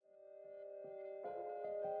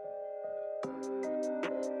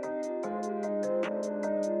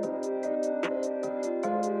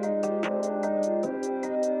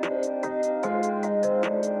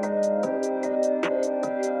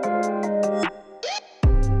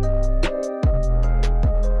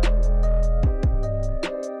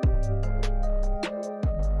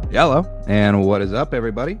Hello, and what is up,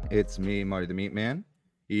 everybody? It's me, Marty the Meat Man,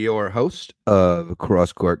 your host of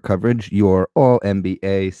Cross Court Coverage, your all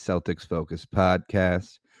NBA Celtics focused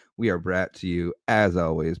podcast. We are brought to you, as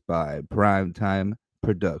always, by Primetime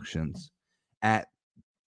Productions at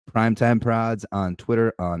Primetime Prods on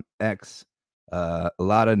Twitter, on X. A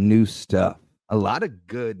lot of new stuff, a lot of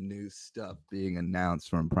good new stuff being announced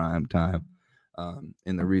from Primetime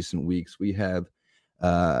in the recent weeks. We have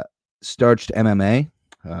Starched MMA.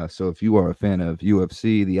 So if you are a fan of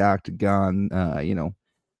UFC, the Octagon,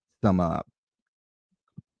 some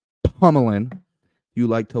pummeling, you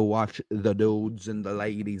like to watch the dudes and the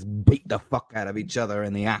ladies beat the fuck out of each other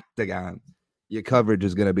in the Octagon, your coverage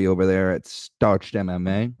is going to be over there at Starched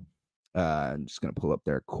MMA. I'm just going to pull up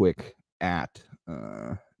their quick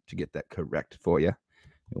to get that correct for you.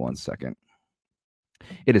 1 second.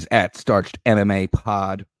 It is at Starched MMA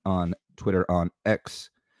Pod on Twitter, on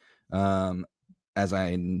X. As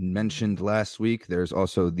I mentioned last week, there's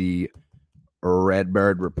also the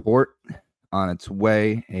Redbird Report on its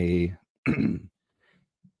way, a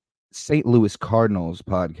St. Louis Cardinals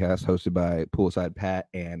podcast hosted by Poolside Pat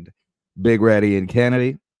and Big Reddy and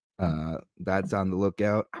Kennedy. That's on the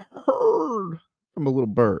lookout. I heard from a little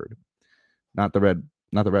bird, not the red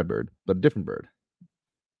bird, but a different bird.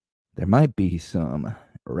 There might be some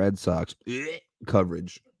Red Sox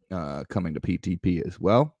coverage coming to PTP as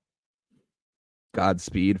well.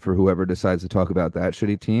 Godspeed for whoever decides to talk about that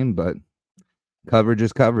shitty team, but coverage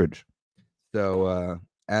is coverage. So,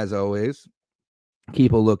 as always,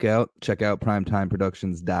 keep a lookout. Check out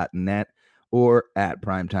primetimeproductions.net or at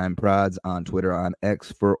primetimeprods on Twitter, on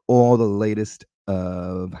X for all the latest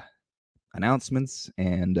announcements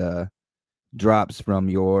and drops from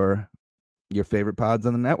your favorite pods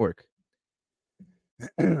on the network.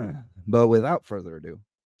 But without further ado,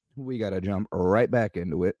 we got to jump right back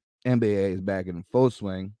into it. NBA is back in full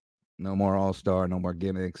swing. No more All-Star, no more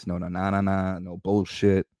gimmicks, no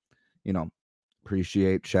bullshit.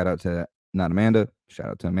 Shout out to Amanda,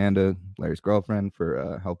 Larry's girlfriend,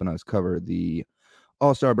 for helping us cover the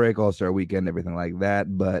All-Star break, All-Star weekend, everything like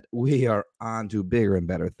that. But we are on to bigger and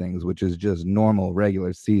better things, which is just normal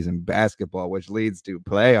regular season basketball, which leads to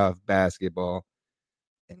playoff basketball.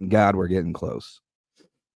 And God, we're getting close.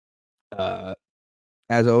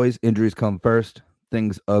 As always, injuries come first.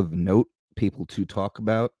 Things of note, people to talk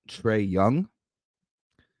about. Trae Young,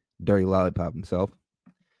 dirty lollipop himself.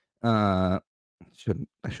 I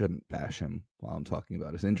shouldn't bash him while I'm talking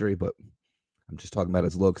about his injury, but I'm just talking about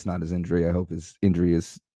his looks, not his injury. I hope his injury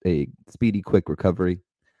is a speedy, quick recovery,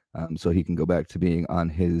 so he can go back to being on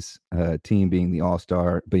his team, being the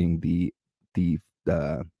All-Star, being the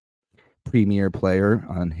premier player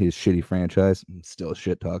on his shitty franchise. I'm still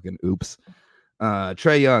shit talking. Oops.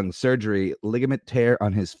 Trae Young, surgery, ligament tear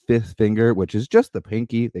on his fifth finger, which is just the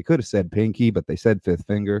pinky. They could have said pinky, but they said fifth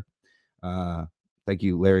finger. Thank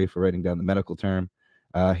you, Larry, for writing down the medical term.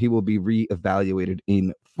 He will be reevaluated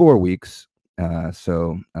in 4 weeks.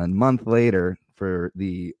 So a month later for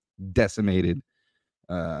the decimated,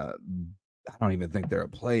 I don't even think they're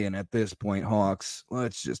playing at this point, Hawks.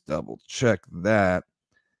 Let's just double check that.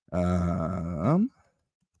 I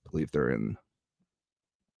believe they're in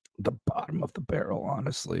the bottom of the barrel,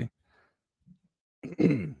 honestly.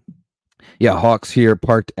 Yeah, Hawks here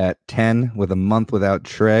parked at 10 with a month without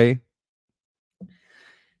Trae.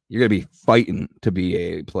 You're going to be fighting to be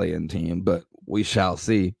a play-in team, but we shall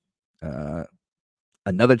see.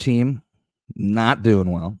 Another team not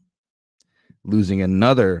doing well, losing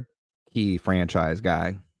another key franchise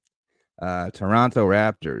guy. Toronto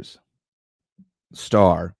Raptors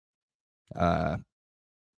star.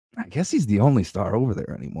 I guess he's the only star over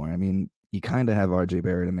there anymore. I mean, you kind of have RJ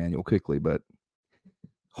Barrett and Emmanuel Quickley, but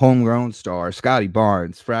homegrown star Scotty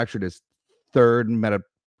Barnes fractured his third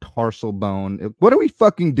metatarsal bone. What are we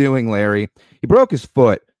fucking doing, Larry? He broke his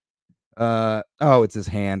foot. It's his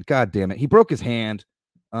hand. God damn it. He broke his hand.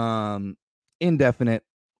 Indefinite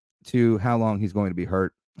to how long he's going to be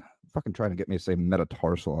hurt. Fucking trying to get me to say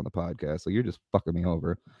metatarsal on the podcast. So you're just fucking me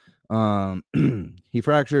over. He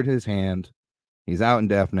fractured his hand. He's out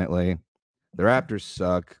indefinitely. The Raptors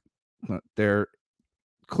suck. They're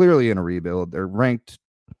clearly in a rebuild. They're ranked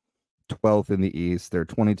 12th in the East. They're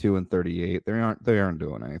 22-38. They aren't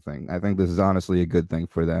doing anything. I think this is honestly a good thing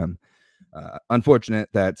for them. Unfortunate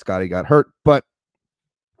that Scotty got hurt, but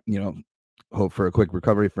hope for a quick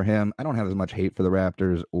recovery for him. I don't have as much hate for the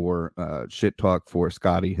Raptors or shit talk for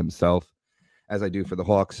Scotty himself as I do for the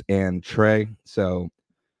Hawks and Trae. So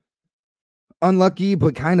unlucky,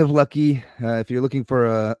 but kind of lucky. If you're looking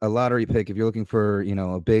for a lottery pick, if you're looking for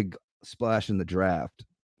a big splash in the draft,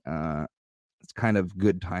 it's kind of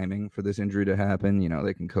good timing for this injury to happen. You know,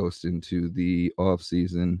 they can coast into the off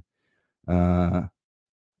season. But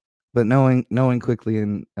knowing quickly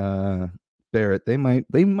and Barrett, they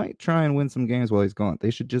might try and win some games while he's gone.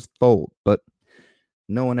 They should just fold, but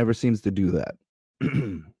no one ever seems to do that.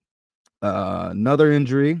 Another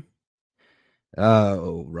injury.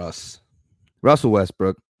 Oh, Russell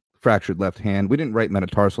Westbrook, fractured left hand. We didn't write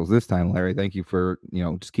metatarsals this time, Larry. Thank you for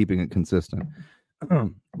just keeping it consistent.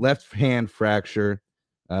 Left hand fracture.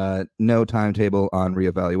 No timetable on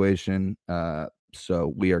reevaluation.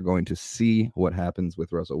 So we are going to see what happens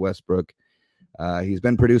with Russell Westbrook. He's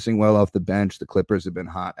been producing well off the bench. The Clippers have been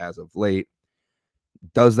hot as of late.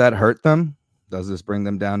 Does that hurt them? Does this bring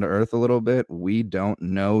them down to earth a little bit? We don't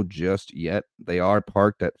know just yet. They are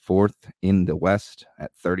parked at 4th in the West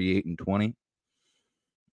at 38-20.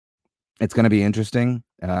 It's going to be interesting.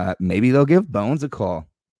 Maybe they'll give Bones a call.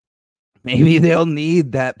 Maybe they'll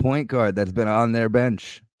need that point guard that's been on their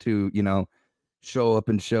bench to, show up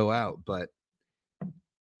and show out. But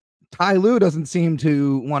Ty Lue doesn't seem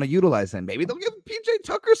to want to utilize him. Maybe they'll give PJ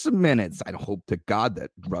Tucker some minutes. I hope to God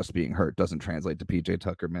that Russ being hurt doesn't translate to PJ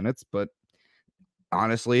Tucker minutes, but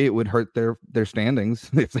honestly, it would hurt their standings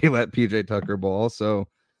if they let PJ Tucker ball. So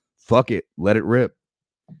fuck it. Let it rip.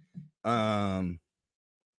 But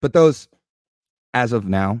those, as of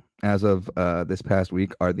now, as of this past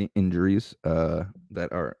week, are the injuries that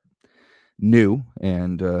are new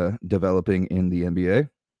and developing in the NBA.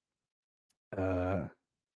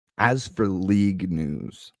 As for league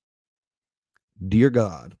news, dear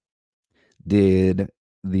God, did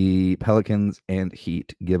the Pelicans and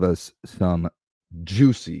Heat give us some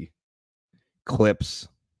juicy clips,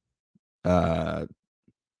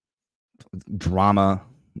 drama,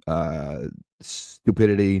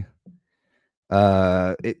 stupidity.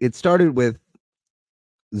 It started with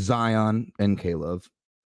Zion and Caleb.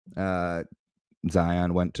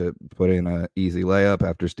 Zion went to put in an easy layup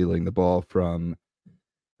after stealing the ball from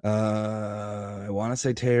I want to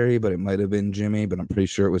say Terry, but it might have been Jimmy, but I'm pretty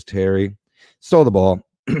sure it was Terry. Stole the ball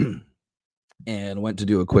and went to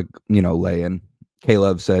do a quick, lay-in.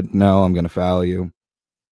 Caleb said, "No, I'm going to foul you."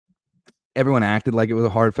 Everyone acted like it was a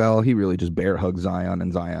hard foul. He really just bear hugged Zion,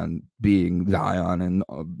 and Zion, being Zion and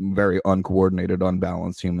a very uncoordinated,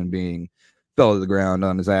 unbalanced human being, fell to the ground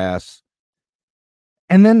on his ass.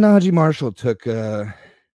 And then Najee Marshall took that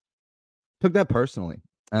personally.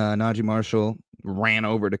 Najee Marshall ran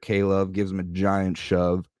over to Caleb, gives him a giant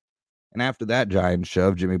shove. And after that giant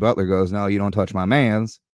shove, Jimmy Butler goes, "No, you don't touch my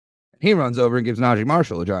mans." He runs over and gives Najee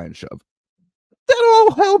Marshall a giant shove. Then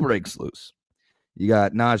all hell breaks loose. You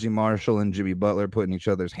got Najee Marshall and Jimmy Butler putting each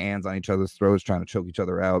other's hands on each other's throats, trying to choke each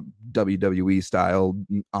other out, WWE style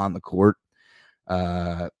on the court.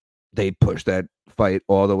 They push that fight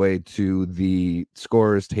all the way to the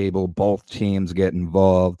scorer's table. Both teams get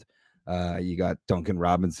involved. You got Duncan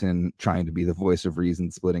Robinson trying to be the voice of reason,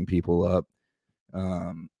 splitting people up.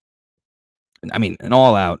 An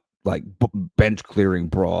all-out bench clearing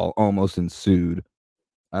brawl almost ensued.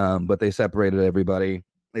 But they separated everybody.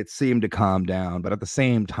 It seemed to calm down, but at the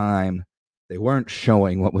same time, they weren't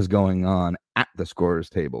showing what was going on at the scorer's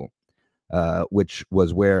table, which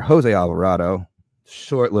was where Jose Alvarado,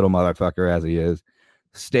 short little motherfucker as he is,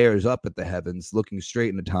 stares up at the heavens, looking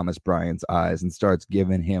straight into Thomas Bryant's eyes and starts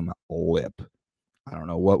giving him lip. I don't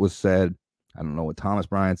know what was said. I don't know what Thomas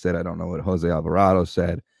Bryant said. I don't know what Jose Alvarado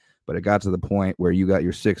said, but it got to the point where you got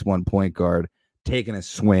your 6'1" point guard taking a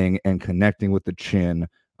swing and connecting with the chin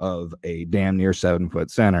of a damn near 7-foot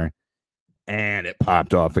center, and it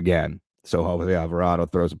popped off again. So Jose Alvarado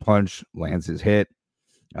throws a punch, lands his hit.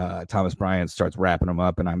 Thomas Bryant starts wrapping him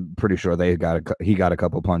up, and I'm pretty sure he got a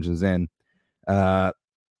couple punches in.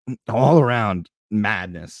 All around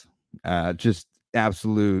madness, just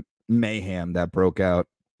absolute mayhem that broke out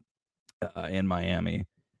in Miami.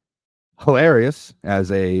 Hilarious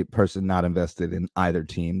as a person not invested in either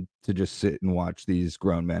team to just sit and watch these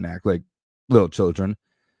grown men act like little children.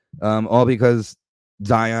 All because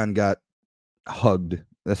Zion got hugged,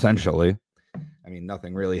 essentially. I mean,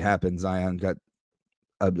 nothing really happened. Zion got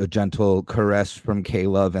a gentle caress from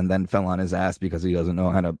Caleb and then fell on his ass because he doesn't know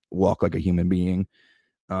how to walk like a human being.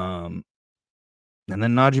 And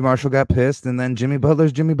then Najee Marshall got pissed, and then Jimmy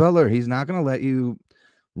Butler's Jimmy Butler. He's not going to let you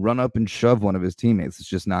run up and shove one of his teammates. It's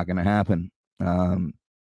just not going to happen. I'm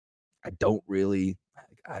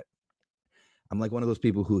like one of those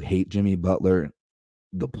people who hate Jimmy Butler,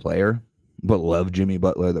 the player, but love Jimmy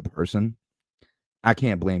Butler, the person. I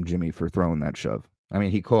can't blame Jimmy for throwing that shove. I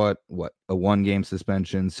mean, he caught, a 1-game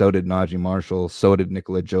suspension. So did Najee Marshall. So did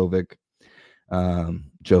Nikola Jovic.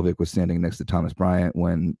 Jovic was standing next to Thomas Bryant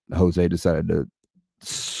when Jose decided to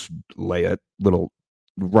lay a little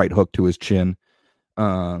right hook to his chin.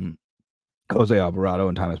 Jose Alvarado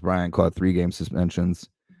and Thomas Bryant caught 3-game suspensions.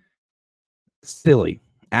 Silly.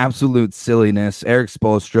 Absolute silliness. Eric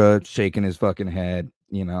Spoelstra shaking his fucking head,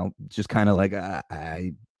 just kind of like,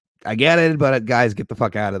 I get it, but guys, get the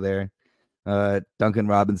fuck out of there. Duncan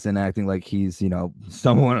Robinson acting like he's,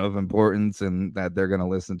 someone of importance and that they're going to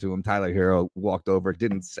listen to him. Tyler Hero walked over,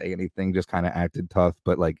 didn't say anything, just kind of acted tough,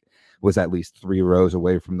 but was at least 3 rows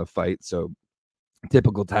away from the fight. So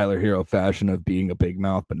typical Tyler Hero fashion of being a big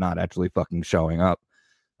mouth, but not actually fucking showing up.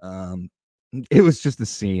 It was just a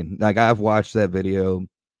scene. I've watched that video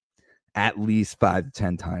at least 5 to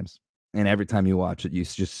 10 times. And every time you watch it, you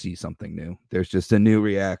just see something new. There's just a new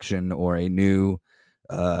reaction or a new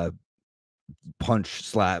punch,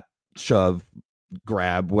 slap, shove,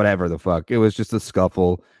 grab, whatever the fuck. It was just a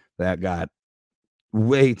scuffle that got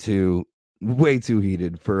way too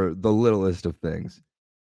heated for the littlest of things.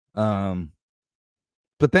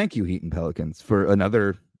 But thank you, Heat and Pelicans, for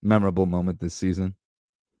another memorable moment this season.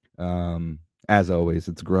 As always,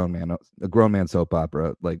 it's a grown man soap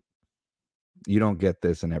opera. You don't get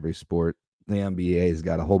this in every sport. The NBA's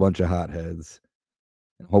got a whole bunch of hotheads,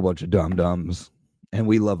 a whole bunch of dum-dums, and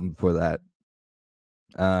we love them for that.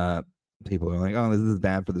 People are like, oh, this is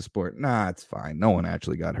bad for the sport. Nah, it's fine. No one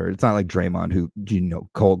actually got hurt. It's not like Draymond who,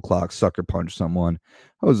 cold clock sucker punch someone.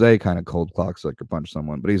 Jose kind of cold clock sucker punch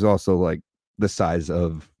someone, but he's also like the size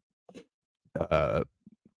of a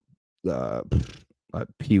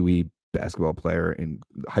Pee-wee basketball player in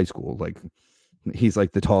high school. He's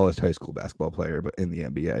like the tallest high school basketball player, but in the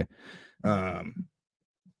NBA.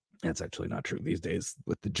 That's actually not true these days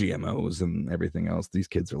with the GMOs and everything else. These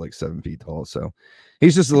kids are like 7 feet tall. So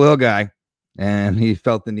he's just a little guy, and he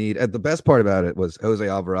felt the need. The best part about it was Jose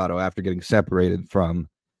Alvarado, after getting separated from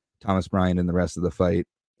Thomas Bryant in the rest of the fight,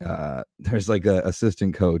 there's like a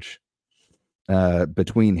assistant coach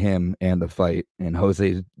between him and the fight, and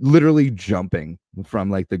Jose literally jumping from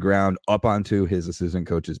the ground up onto his assistant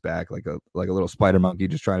coach's back like a little spider monkey,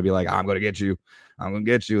 just trying to be like, I'm gonna get you.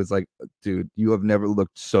 It's like, dude, you have never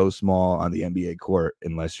looked so small on the NBA court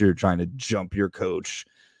unless you're trying to jump your coach,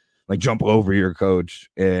 jump over your coach.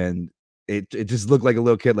 And it just looked like a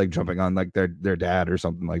little kid jumping on their dad or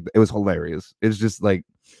something like that. It was hilarious. It's just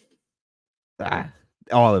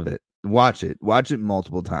all of it. Watch it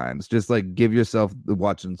multiple times. Just give yourself the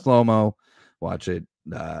watch in slow-mo, watch it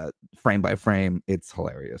frame by frame. It's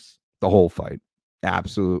hilarious. The whole fight.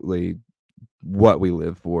 Absolutely what we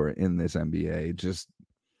live for in this NBA. Just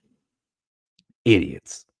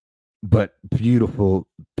idiots, but beautiful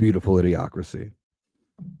idiocracy.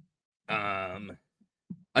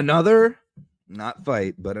 Another, not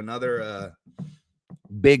fight, but another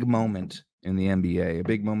big moment in the NBA. A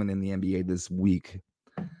big moment in the NBA this week.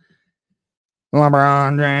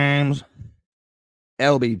 LeBron James,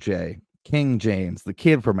 LBJ, King James, the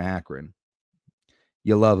kid from Akron.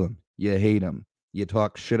 You love him. You hate him. You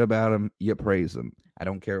talk shit about him. You praise him. I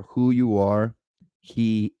don't care who you are.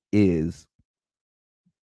 He is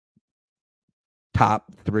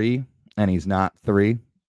top 3, and he's not 3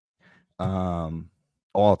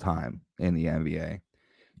 all time in the NBA.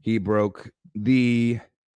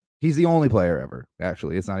 He's the only player ever.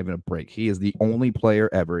 Actually, it's not even a break. He is the only player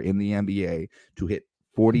ever in the NBA to hit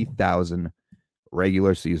 40,000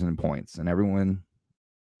 regular season points. And everyone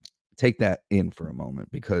take that in for a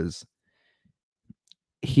moment, because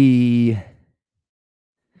he,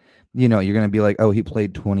 you're going to be like, oh, he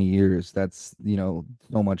played 20 years. That's, so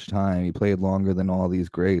much time. He played longer than all these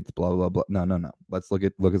greats, blah, blah, blah. No. Let's look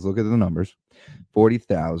at the numbers.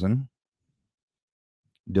 40,000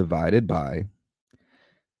 divided by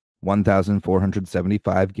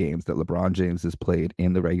 1,475 games that LeBron James has played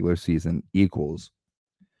in the regular season equals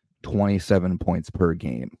 27 points per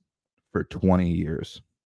game for 20 years.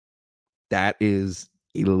 That is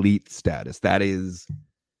elite status. That is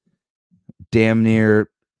damn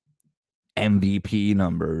near MVP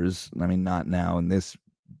numbers. I mean, not now in this,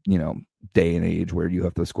 day and age where you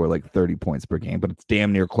have to score 30 points per game, but it's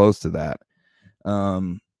damn near close to that.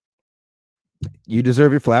 You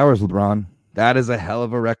deserve your flowers, LeBron. That is a hell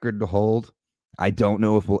of a record to hold. I don't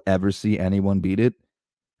know if we'll ever see anyone beat it.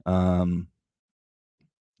 I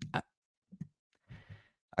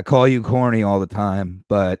call you corny all the time,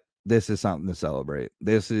 but this is something to celebrate.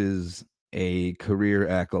 This is a career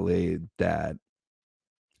accolade that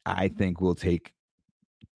I think will take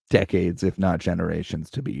decades, if not generations,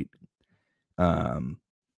 to beat.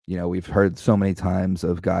 We've heard so many times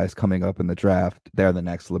of guys coming up in the draft. They're the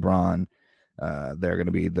next LeBron. They're going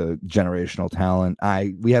to be the generational talent.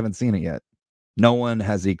 We haven't seen it yet. No one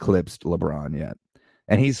has eclipsed LeBron yet,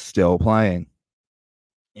 and he's still playing.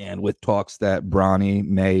 And with talks that Bronny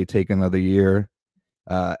may take another year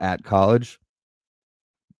at college,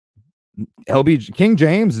 LB King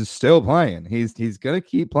James is still playing. He's gonna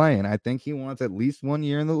keep playing. I think he wants at least 1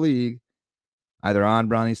 year in the league, either on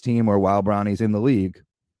Bronny's team or while Bronny's in the league.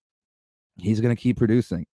 He's gonna keep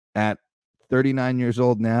producing. At 39 years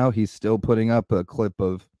old now, he's still putting up a clip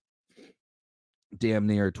of damn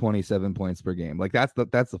near 27 points per game. Like that's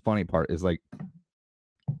the funny part is like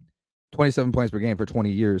 27 points per game for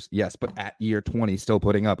 20 years. Yes, but at year 20 still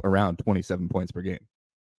putting up around 27 points per game.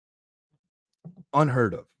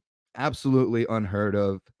 Unheard of. Absolutely unheard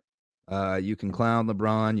of. You can clown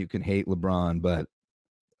LeBron, you can hate LeBron, but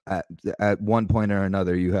at one point or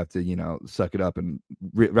another, you have to, suck it up and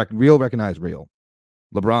recognize real.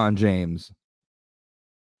 LeBron James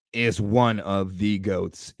is one of the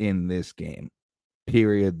GOATs in this game.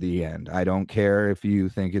 Period. The end. I don't care if you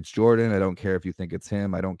think it's Jordan. I don't care if you think it's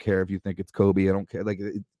him. I don't care if you think it's Kobe. I don't care. Like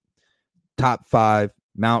top 5,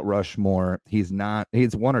 Mount Rushmore. He's not.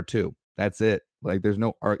 He's 1 or 2. That's it. Like there's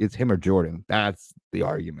no. It's him or Jordan. That's the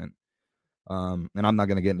argument. And I'm not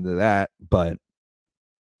gonna get into that, but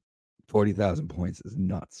 40,000 points is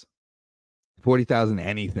nuts. 40,000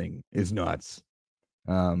 anything is nuts.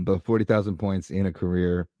 But 40,000 points in a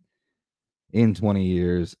career in 20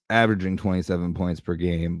 years, averaging 27 points per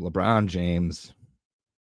game. LeBron James,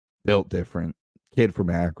 built different. Kid from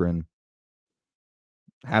Akron.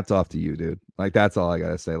 Hats off to you, dude. Like, that's all I got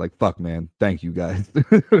to say. Like, fuck, man. Thank you, guys. To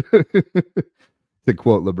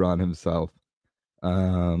quote LeBron himself.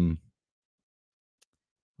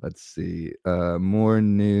 Let's see. More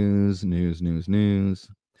news.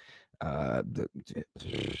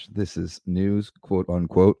 This is news, quote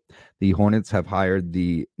unquote. The Hornets have hired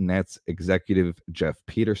the Nets executive Jeff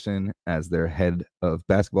Peterson as their head of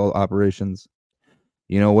basketball operations.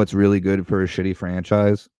 You know what's really good for a shitty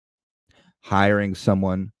franchise? Hiring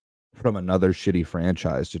someone from another shitty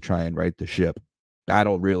franchise to try and right the ship.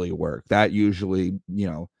 That'll really work. That usually,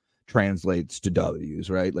 translates to W's,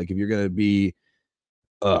 right? Like if you're going to be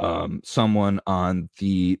someone on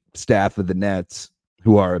the staff of the Nets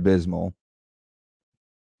who are abysmal,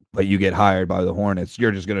 but you get hired by the Hornets,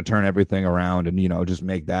 you're just going to turn everything around and, just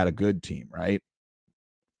make that a good team, right?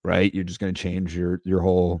 Right? You're just going to change your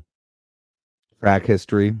whole track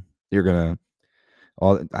history. You're going to,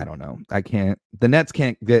 I don't know. The Nets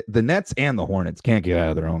and the Hornets can't get out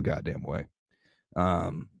of their own goddamn way.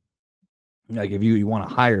 Like if you want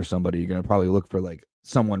to hire somebody, you're going to probably look for like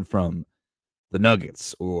someone from the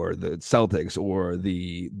Nuggets or the Celtics or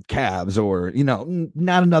the Cavs or,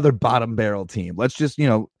 not another bottom barrel team. Let's just,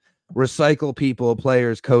 recycle people,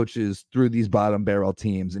 players, coaches through these bottom barrel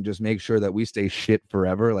teams and just make sure that we stay shit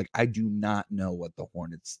forever. Like, I do not know what the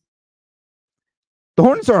Hornets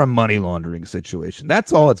are a money laundering situation.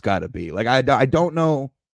 That's all it's got to be. Like, I don't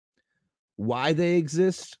know why they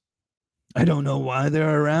exist. I don't know why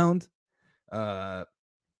they're around.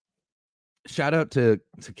 Shout out to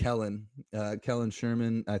Kellen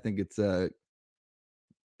Sherman. I think it's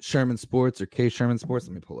Sherman Sports or K Sherman Sports.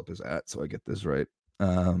 Let me pull up his @ so I get this right.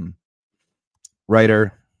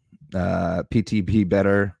 Writer, PTP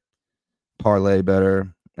better, parlay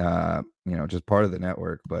better, just part of the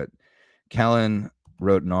network. But Kellen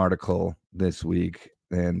wrote an article this week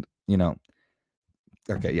and,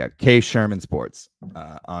 K Sherman Sports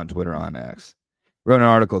on Twitter, on X, wrote an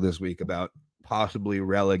article this week about possibly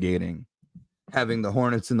relegating, having the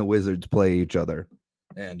Hornets and the Wizards play each other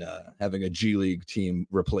and having a G League team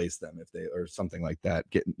replace them if they, or something like that.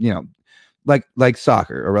 Get, like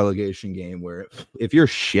soccer, a relegation game where if you're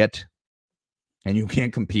shit and you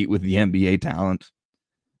can't compete with the NBA talent,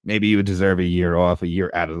 maybe you would deserve a year off, a year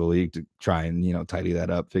out of the league to try and, tidy that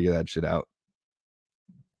up, figure that shit out.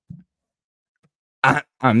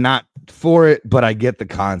 I'm not for it, but I get the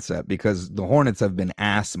concept because the Hornets have been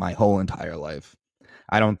ass my whole entire life.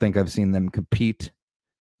 I don't think I've seen them compete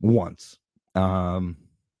once. The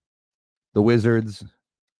Wizards,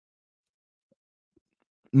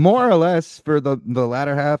 more or less for the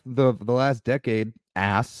latter half of the last decade,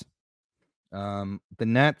 ass. The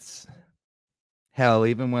Nets, hell,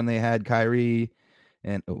 even when they had Kyrie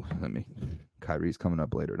and Kyrie's coming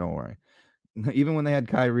up later, don't worry. Even when they had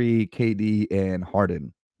Kyrie, KD, and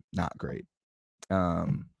Harden, not great.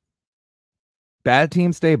 Bad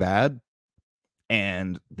teams stay bad.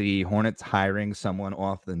 And the Hornets hiring someone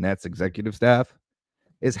off the Nets executive staff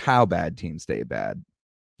is how bad teams stay bad.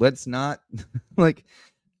 Let's not, like,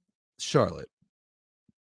 Charlotte,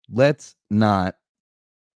 let's not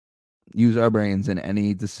use our brains in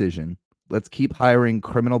any decision. Let's keep hiring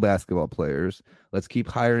criminal basketball players. Let's keep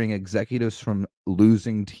hiring executives from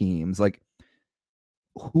losing teams. Like,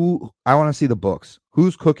 I want to see the books.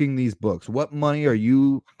 Who's cooking these books? What money are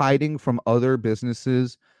you hiding from other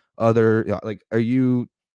businesses? Are you,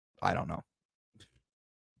 I don't know.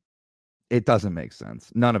 It doesn't make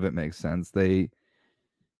sense. None of it makes sense. They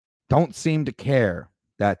don't seem to care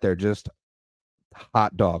that they're just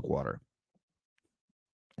hot dog water.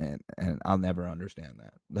 And I'll never understand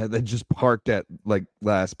that. They just parked at like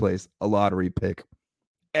last place, a lottery pick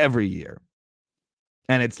every year.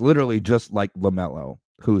 And it's literally just like LaMelo,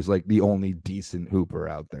 who's like the only decent hooper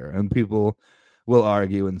out there. And people will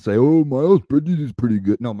argue and say, "Oh, Miles Bridges is pretty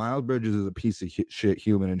good." No, Miles Bridges is a piece of shit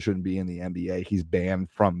human and shouldn't be in the NBA. He's banned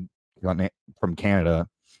from Canada.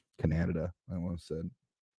 Canada, I almost said.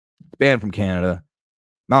 Banned from Canada.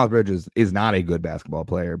 Miles Bridges is not a good basketball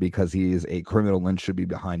player because he is a criminal and should be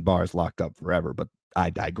behind bars, locked up forever. But I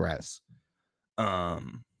digress. The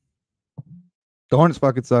Hornets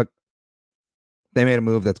fucking suck. They made a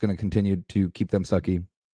move that's going to continue to keep them sucky.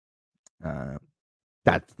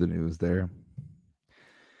 That's the news there.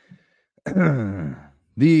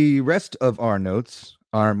 The rest of our notes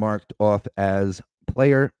are marked off as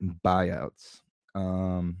player buyouts.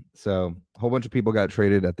 So a whole bunch of people got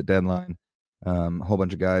traded at the deadline. A whole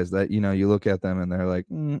bunch of guys that, you look at them and they're like,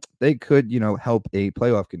 they could, help a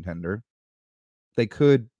playoff contender. They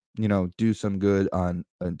could, do some good on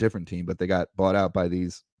a different team, but they got bought out by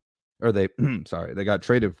these, or they, they got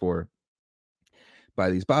traded for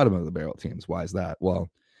by these bottom of the barrel teams. Why is that?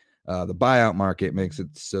 Well, the buyout market makes it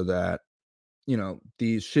so that,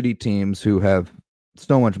 these shitty teams who have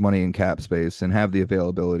so much money in cap space and have the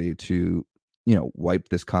availability to, wipe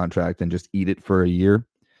this contract and just eat it for a year.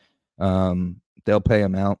 They'll pay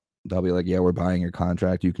him out. They'll be like, yeah, we're buying your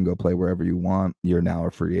contract. You can go play wherever you want. You're now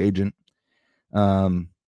a free agent.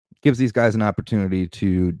 Gives these guys an opportunity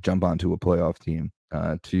to jump onto a playoff team,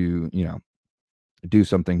 to, do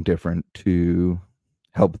something different to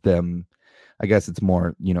help them. I guess it's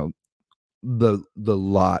more, the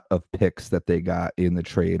lot of picks that they got in the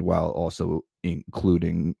trade while also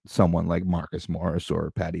including someone like Marcus Morris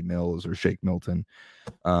or Patty Mills or Shake Milton.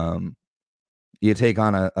 You take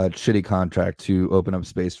on a shitty contract to open up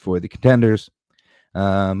space for the contenders,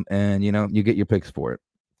 and you get your picks for it.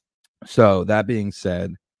 So that being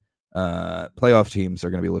said, playoff teams are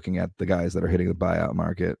going to be looking at the guys that are hitting the buyout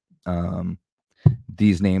market.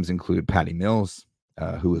 These names include Patty Mills,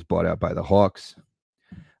 who was bought out by the Hawks,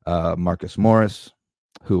 Marcus Morris,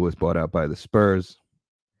 who was bought out by the Spurs,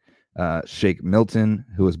 Shake Milton,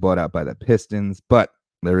 who was bought out by the Pistons, but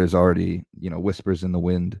there is already, whispers in the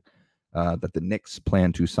wind that the Knicks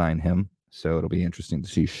plan to sign him. So it'll be interesting to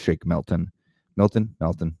see Shake Melton, one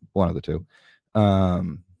of the two,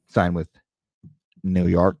 sign with New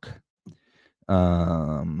York.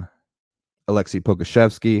 Alexei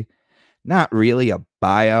Pokusevski, not really a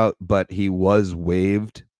buyout, but he was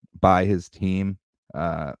waived by his team.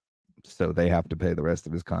 So they have to pay the rest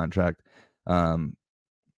of his contract.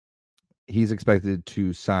 He's expected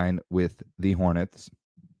to sign with the Hornets.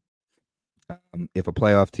 If a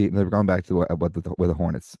playoff team, they're going back to with the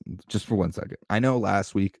Hornets just for 1 second. I know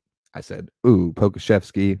last week I said, "Ooh,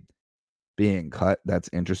 Pokusevski being cut. That's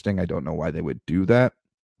interesting." I don't know why they would do that.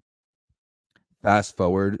 Fast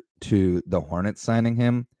forward to the Hornets signing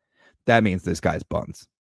him. That means this guy's buns.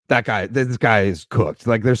 This guy is cooked.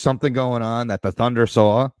 Like there's something going on that the Thunder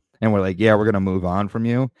saw, and we're like, "Yeah, we're gonna move on from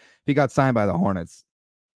you." If he got signed by the Hornets,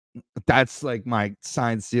 that's like my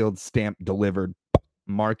signed, sealed, stamped, delivered.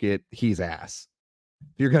 Market, he's ass.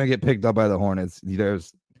 If you're going to get picked up by the Hornets,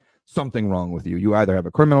 there's something wrong with you. You either have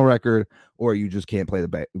a criminal record or you just can't play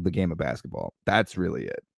the game of basketball. That's really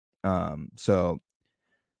it. So,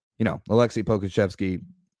 Alexei Pokusevski,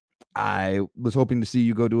 I was hoping to see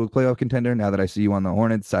you go to a playoff contender. Now that I see you on the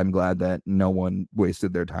Hornets, I'm glad that no one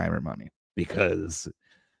wasted their time or money because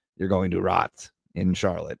you're going to rot in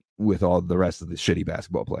Charlotte with all the rest of the shitty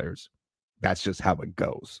basketball players. That's just how it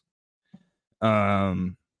goes.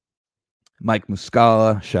 Mike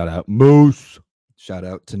Muscala, shout out Moose, shout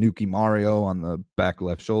out Tanuki Mario on the back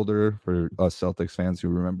left shoulder for us Celtics fans who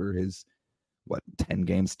remember his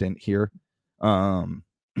 10-game stint here.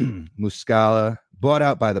 Muscala, bought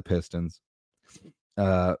out by the Pistons,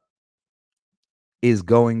 is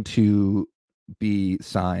going to be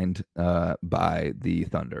signed by the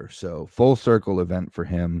Thunder. So full circle event for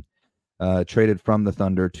him. Traded from the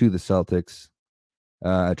Thunder to the Celtics.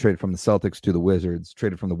 Traded from the Celtics to the Wizards,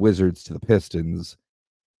 traded from the Wizards to the Pistons,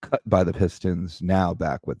 cut by the Pistons, now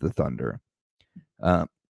back with the Thunder.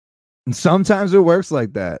 Sometimes it works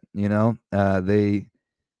like that, they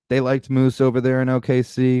liked Moose over there in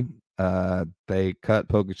OKC. They cut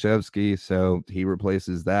Pokusevski, so he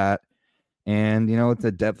replaces that. And, it's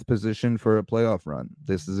a depth position for a playoff run.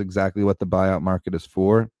 This is exactly what the buyout market is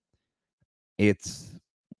for. It's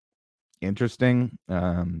interesting.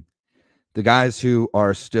 The guys who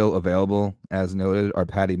are still available, as noted, are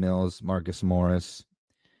Patty Mills, Marcus Morris.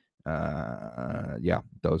 Yeah,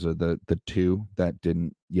 those are the two that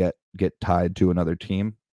didn't yet get tied to another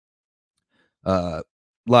team. A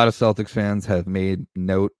lot of Celtics fans have made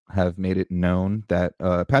it known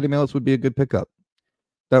that Patty Mills would be a good pickup.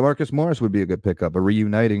 That Marcus Morris would be a good pickup. A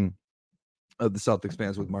reuniting of the Celtics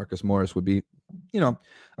fans with Marcus Morris would be,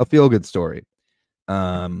 a feel-good story.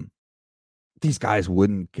 These guys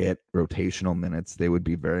wouldn't get rotational minutes. They would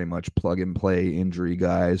be very much plug-and-play injury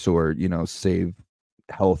guys or, save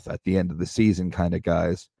health at the end of the season kind of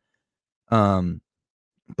guys.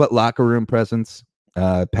 But locker room presence,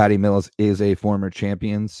 Patty Mills is a former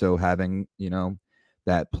champion, so having,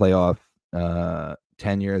 that playoff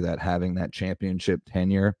tenure, having that championship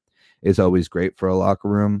tenure is always great for a locker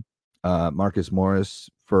room. Marcus Morris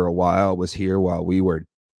for a while was here while we were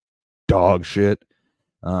dog shit.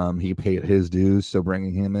 He paid his dues, so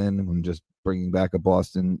bringing him in and just bringing back a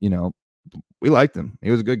Boston, we liked him. He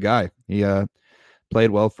was a good guy. He played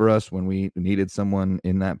well for us when we needed someone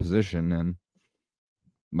in that position, and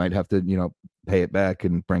might have to, pay it back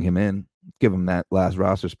and bring him in, give him that last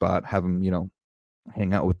roster spot, have him,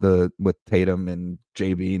 hang out with Tatum and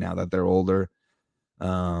JB now that they're older.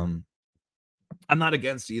 I'm not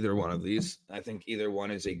against either one of these. I think either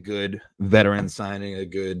one is a good veteran signing, a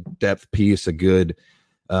good depth piece, a good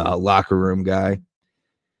locker room guy.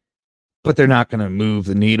 But they're not going to move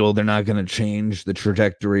the needle. They're not going to change the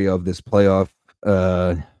trajectory of this playoff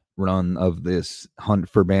run of this hunt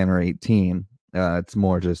for Banner 18. It's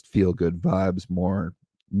more just feel good vibes, more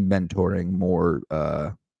mentoring, more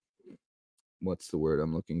what's the word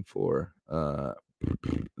I'm looking for?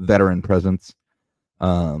 Veteran presence.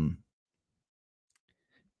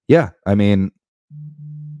 Yeah, I mean,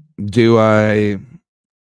 do I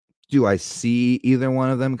see either one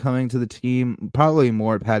of them coming to the team? Probably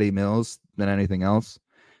more Patty Mills than anything else.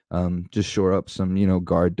 Just shore up some,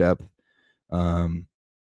 guard depth.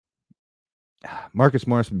 Marcus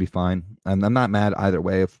Morris would be fine. I'm not mad either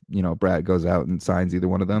way if, Brad goes out and signs either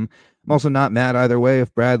one of them. I'm also not mad either way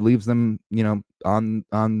if Brad leaves them, on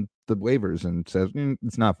the waivers and says,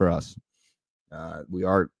 it's not for us. We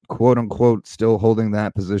are, quote unquote, still holding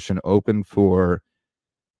that position open for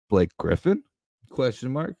Blake Griffin? ?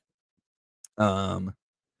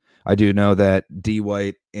 I do know that D.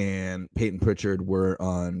 White and Peyton Pritchard were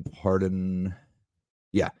on Pardon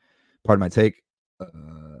My Take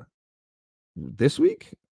this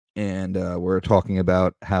week, and we're talking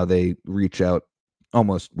about how they reach out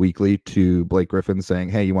almost weekly to Blake Griffin saying,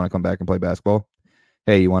 hey, you want to come back and play basketball?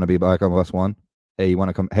 Hey, you want to be back on +1? Hey, you want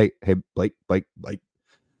to come? Hey, Blake.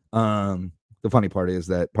 The funny part is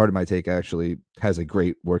that Pardon My Take actually has a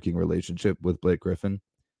great working relationship with Blake Griffin.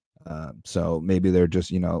 So maybe they're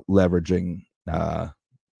just, leveraging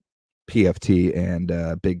PFT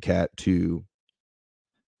and Big Cat to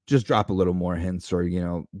just drop a little more hints or,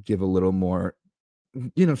 give a little more,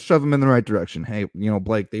 shove them in the right direction. Hey,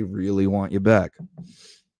 Blake, they really want you back.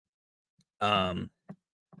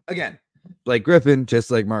 Again, Blake Griffin,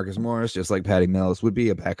 just like Marcus Morris, just like Patty Mills, would be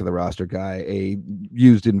a back of the roster guy,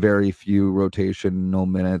 used in very few rotational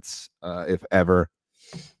minutes, if ever.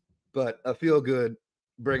 But a feel good,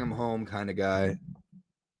 bring him home kind of guy.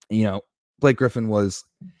 Blake Griffin was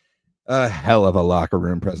a hell of a locker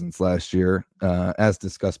room presence last year. As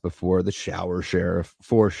discussed before, the shower sheriff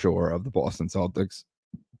for sure of the Boston Celtics.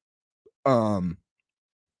 But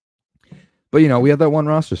we have that one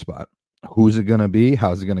roster spot. Who's it going to be?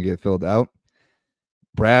 How's it going to get filled out?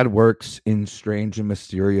 Brad works in strange and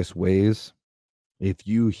mysterious ways. If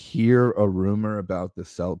you hear a rumor about the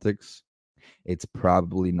Celtics, it's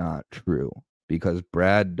probably not true because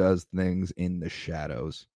Brad does things in the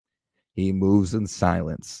shadows. He moves in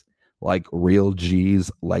silence, like real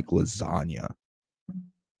G's, like lasagna.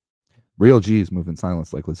 Real G's move in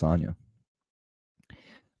silence like lasagna.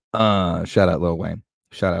 Shout out Lil Wayne.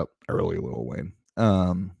 Shout out early Lil Wayne.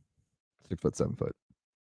 6 foot, 7 foot,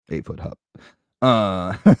 8 foot hub.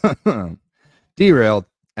 Derailed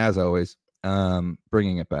as always.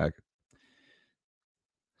 Bringing it back.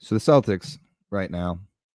 So the Celtics right now,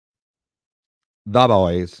 the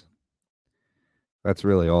boys. That's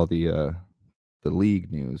really all the league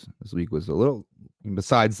news this week was a little,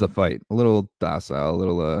 besides the fight, a little docile, a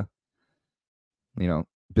little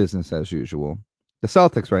business as usual. The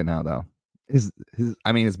Celtics right now though it's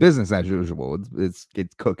business as usual. It's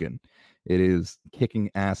cooking. It is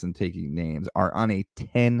kicking ass and taking names. Are on a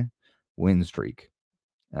 10 win streak.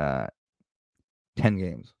 10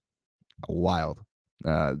 games. Wild.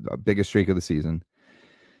 Biggest streak of the season.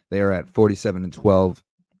 They are at 47-12,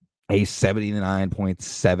 a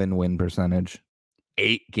 79.7 win percentage,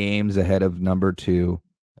 8 games ahead of number 2,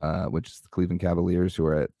 which is the Cleveland Cavaliers, who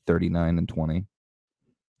are at 39-20.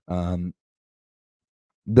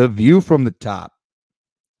 The view from the top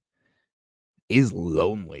is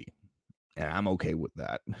lonely, and I'm okay with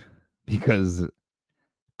that because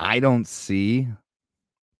I just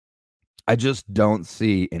don't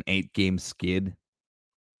see an 8-game skid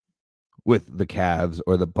with the Cavs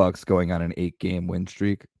or the Bucks going on an 8-game win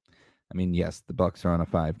streak. I mean, yes, the Bucks are on a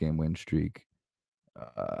 5-game win streak.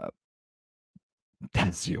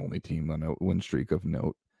 That's the only team on a win streak of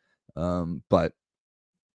note. But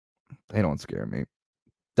they don't scare me.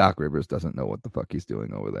 Doc Rivers doesn't know what the fuck he's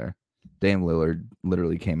doing over there. Dame Lillard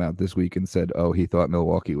literally came out this week and said, "Oh, he thought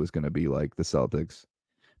Milwaukee was going to be like the Celtics."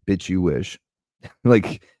 Bitch, you wish.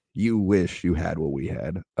 Like, you wish you had what we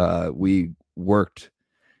had. We worked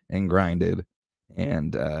and grinded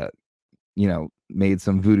and made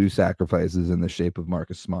some voodoo sacrifices in the shape of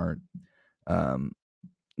Marcus Smart.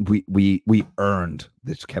 We earned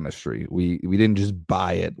this chemistry. We didn't just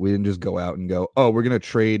buy it. We didn't just go out and go, "Oh, we're gonna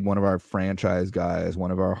trade one of our franchise guys, one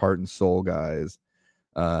of our heart and soul guys,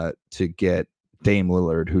 to get Dame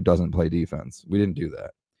Lillard, who doesn't play defense." We didn't do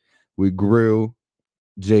that. We grew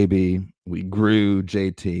JB. We grew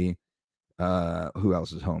JT. Who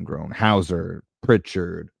else is homegrown? Hauser,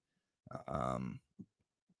 Pritchard. I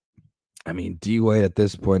mean, D-Wade at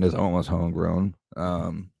this point is almost homegrown.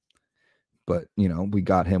 But we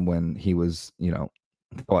got him when he was,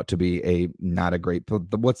 thought to be a not a great.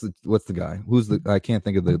 What's the guy? I can't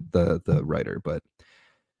think of the writer, but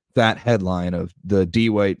that headline of the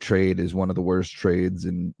D-White trade is one of the worst trades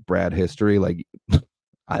in Brad history. Like,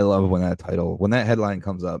 I love when that headline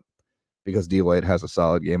comes up because D-White has a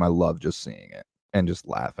solid game. I love just seeing it and just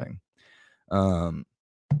laughing.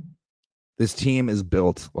 This team is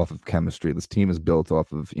built off of chemistry. This team is built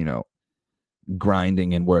off of,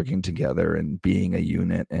 grinding and working together and being a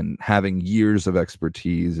unit and having years of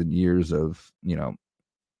expertise and years of,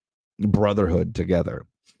 brotherhood together.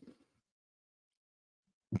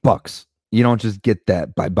 Bucks, you don't just get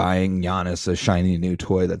that by buying Giannis a shiny new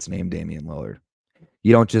toy that's named Damian Lillard.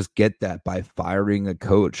 You don't just get that by firing a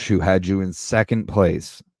coach who had you in second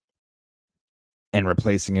place and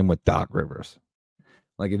replacing him with Doc Rivers.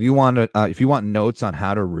 Like, if you want notes on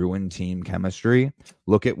how to ruin team chemistry,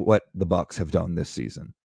 look at what the Bucks have done this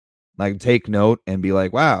season. Like, take note and be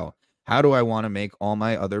like, wow, how do I want to make all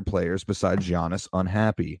my other players besides Giannis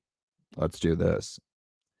unhappy? Let's do this.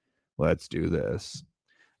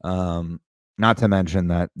 Not to mention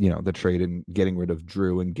that, the trade and getting rid of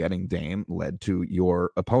Drew and getting Dame led to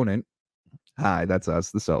your opponent. Hi, that's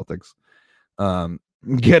us, the Celtics.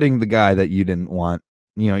 Getting the guy that you didn't want.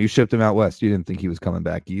 You shipped him out west. You didn't think he was coming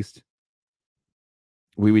back east.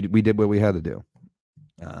 We did what we had to do.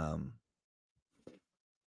 The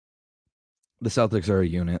Celtics are a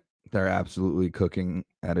unit. They're absolutely cooking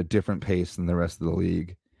at a different pace than the rest of the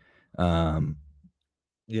league.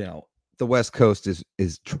 The West Coast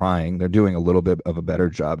is trying. They're doing a little bit of a better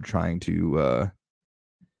job trying to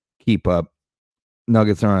keep up.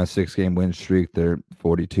 Nuggets are on a 6-game win streak. They're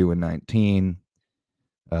 42-19.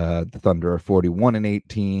 The Thunder are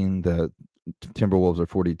 41-18. The Timberwolves are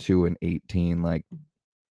 42-18. Like,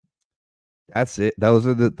 that's it. Those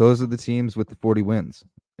are the teams with the 40 wins.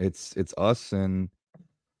 It's us and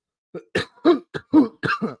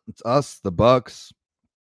it's us, the Bucks,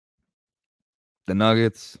 the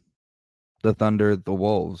Nuggets, the Thunder, the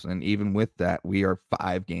Wolves, and even with that, we are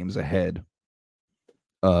 5 games ahead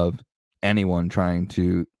of anyone trying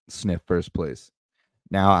to sniff first place.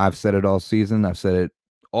 Now, I've said it all season. I've said it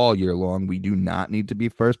all year long. We do not need to be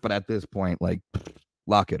first, but at this point, like,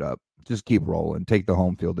 lock it up. Just keep rolling. Take the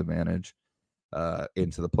home field advantage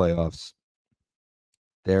into the playoffs.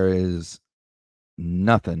 There is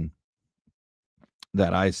nothing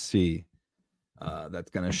that I see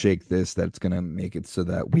that's going to shake this, that's going to make it so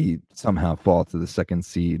that we somehow fall to the second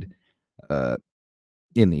seed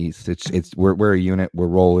in the East. We're a unit. We're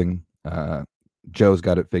rolling. Joe's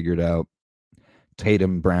got it figured out.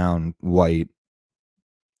 Tatum, Brown, White,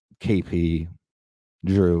 KP,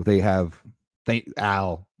 Drew, they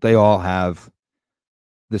all have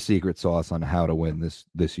the secret sauce on how to win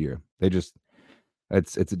this year. It's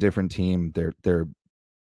a different team. They're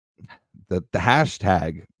the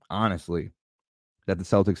hashtag, honestly, that the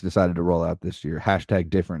Celtics decided to roll out this year, hashtag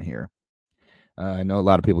different here. I know a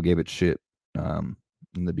lot of people gave it shit in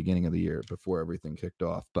the beginning of the year before everything kicked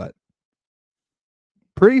off, but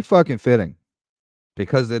pretty fucking fitting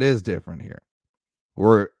because it is different here.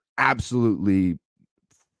 We're absolutely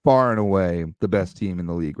far and away the best team in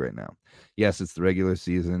the league right now. Yes, it's the regular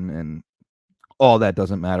season, and all that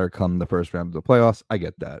doesn't matter come the first round of the playoffs. I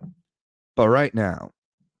get that. But right now,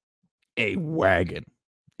 a wagon,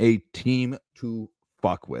 a team to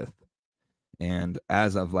fuck with. And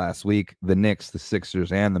as of last week, the Knicks, the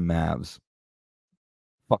Sixers, and the Mavs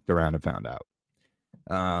fucked around and found out.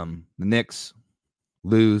 The Knicks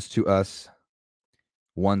lose to us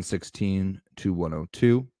 116 to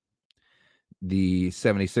 102. The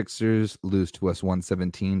 76ers lose to us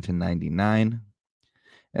 117 to 99.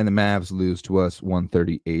 And the Mavs lose to us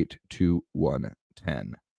 138 to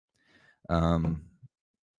 110. The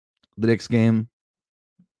Knicks game,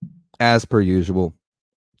 as per usual,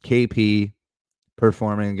 KP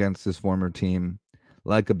performing against his former team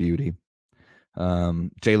like a beauty.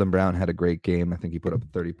 Jaylen Brown had a great game. I think he put up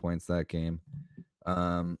 30 points that game.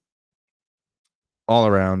 All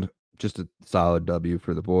around, just a solid W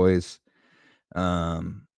for the boys.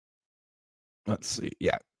 Let's see.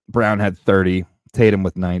 Yeah. Brown had 30, Tatum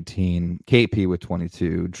with 19, KP with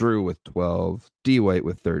 22, Drew with 12, D White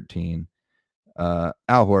with 13, Al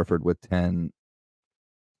Horford with 10.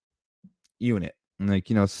 Unit. Like,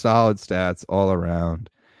 solid stats all around.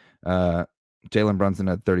 Jalen Brunson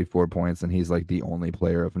had 34 points, and he's like the only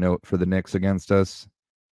player of note for the Knicks against us.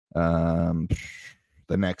 The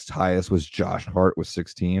next highest was Josh Hart with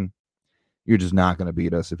 16. You're just not going to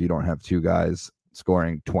beat us if you don't have two guys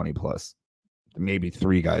scoring 20 plus. Maybe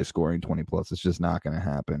three guys scoring 20 plus. It's just not going to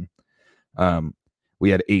happen. We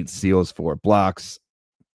had 8 steals, 4 blocks.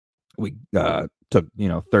 We took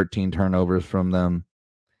 13 turnovers from them.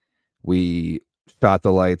 We shot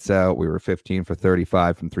the lights out. We were 15 for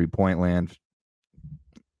 35 from 3-point land.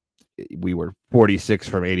 We were 46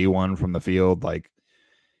 from 81 from the field. Like,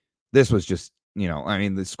 this was just,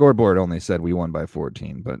 the scoreboard only said we won by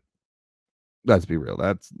 14, but let's be real.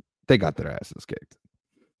 They got their asses kicked.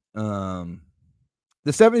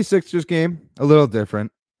 The 76ers game, a little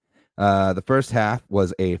different. The first half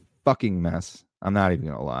was a fucking mess. I'm not even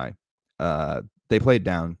going to lie. They played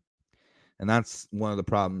down. And that's one of the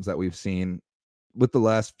problems that we've seen with the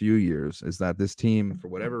last few years, is that this team, for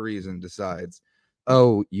whatever reason, decides,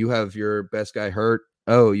 oh, you have your best guy hurt.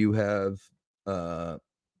 Oh, you have a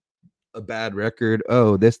bad record.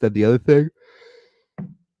 Oh, this, that, the other thing.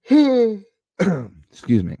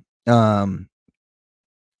 Excuse me.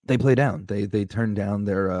 They play down. They turn down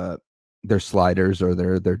their sliders or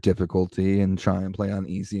their difficulty and try and play on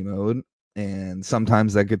easy mode. And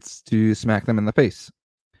sometimes that gets to smack them in the face.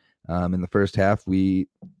 In the first half, we,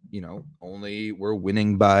 only were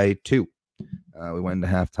winning by 2. We went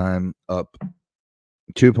into halftime up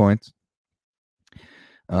 2 points.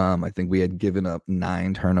 I think we had given up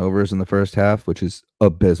 9 turnovers in the first half, which is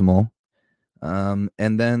abysmal. And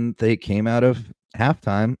then they came out of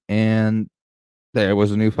halftime, and there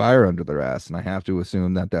was a new fire under their ass. And I have to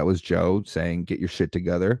assume that was Joe saying, get your shit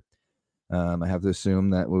together. I have to assume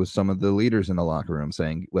that was some of the leaders in the locker room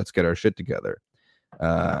saying, let's get our shit together.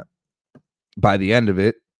 By the end of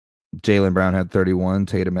it, Jaylen Brown had 31,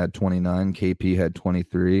 Tatum had 29, KP had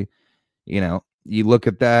 23. You look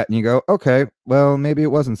at that and you go, okay, well, maybe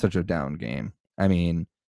it wasn't such a down game. I mean,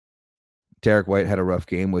 Derek White had a rough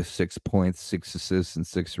game with 6 points, 6 assists, and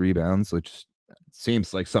 6 rebounds, which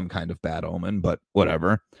seems like some kind of bad omen, but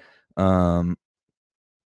whatever. It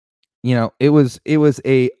was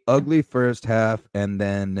a ugly first half, and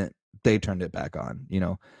then they turned it back on.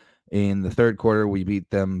 In the third quarter, we beat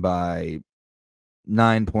them by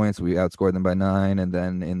 9 points. We outscored them by 9. And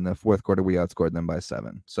then in the fourth quarter, we outscored them by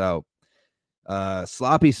 7. So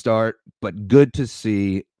sloppy start, but good to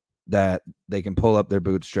see that they can pull up their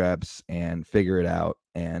bootstraps and figure it out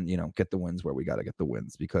and, get the wins where we got to get the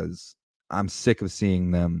wins, because I'm sick of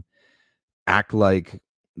seeing them act like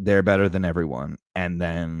they're better than everyone and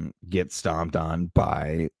then get stomped on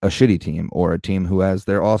by a shitty team or a team who has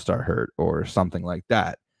their all-star hurt or something like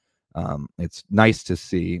that. It's nice to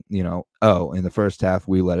see, in the first half,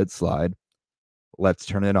 we let it slide. Let's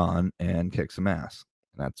turn it on and kick some ass.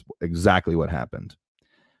 That's exactly what happened.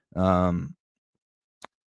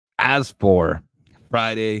 As for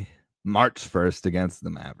Friday, March 1st against the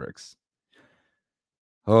Mavericks.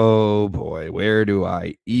 Oh boy, where do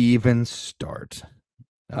I even start?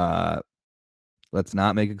 Let's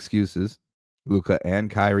not make excuses. Luka and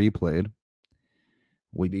Kyrie played.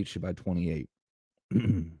 We beat you by 28.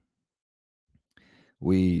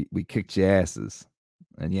 We kicked your asses.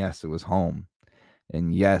 And yes, it was home.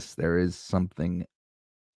 And yes, there is something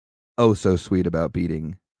oh so sweet about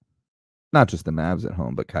beating not just the Mavs at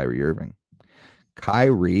home, but Kyrie Irving.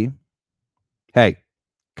 Kyrie, hey,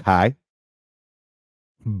 Kai,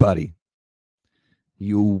 buddy,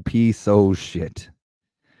 you piece of shit.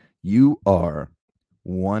 You are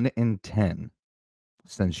 1-10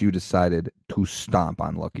 since you decided to stomp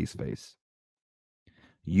on Lucky's face.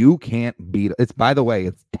 You can't beat it's. By the way,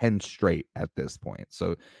 it's 10 straight at this point.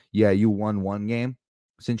 So yeah, you won one game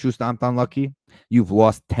since you stomped on Lucky. You've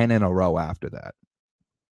lost 10 in a row after that.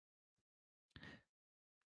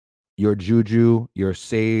 Your juju, your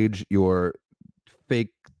sage, your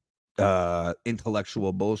fake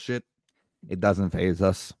intellectual bullshit, it doesn't phase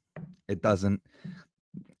us. It doesn't.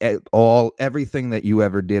 Everything that you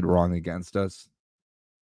ever did wrong against us,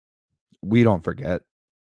 we don't forget.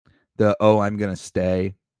 I'm gonna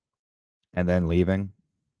stay and then leaving,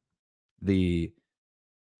 the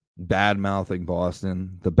bad mouthing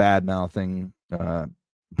Boston, the bad mouthing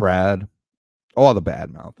Brad, all the bad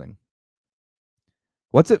mouthing.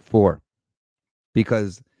 What's it for?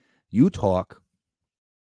 Because you talk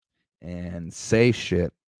and say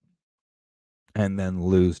shit and then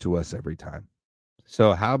lose to us every time.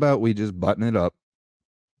 So how about we just button it up,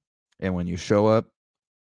 and when you show up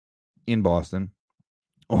in Boston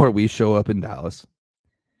or we show up in Dallas,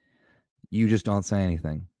 you just don't say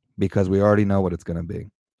anything, because we already know what it's going to be.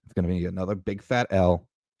 It's going to be another big fat L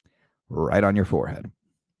right on your forehead.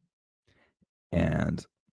 And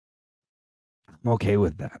I'm okay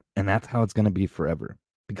with that. And that's how it's going to be forever,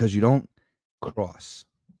 because you don't cross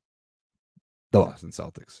the Boston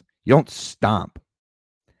Celtics. You don't stomp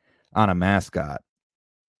on a mascot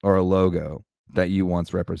or a logo that you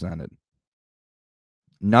once represented.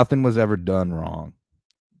 Nothing was ever done wrong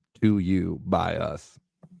to you by us.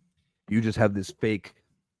 You just have this fake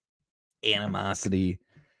animosity,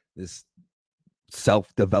 this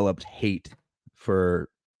self-developed hate for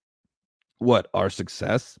what, our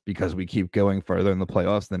success, because we keep going further in the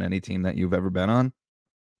playoffs than any team that you've ever been on,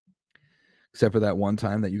 except for that one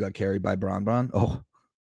time that you got carried by Bron. Oh,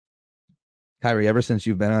 Kyrie, ever since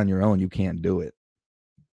you've been on your own, you can't do it.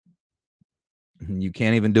 You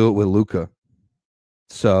can't even do it with Luka.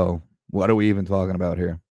 So what are we even talking about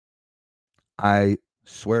here? I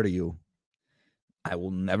swear to you, I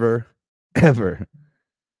will never, ever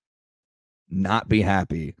not be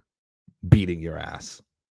happy beating your ass.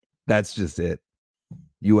 That's just it.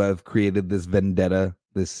 You have created this vendetta,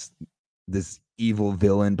 this evil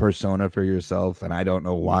villain persona for yourself, and I don't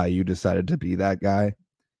know why you decided to be that guy.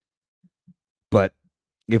 But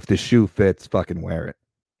if the shoe fits, fucking wear it.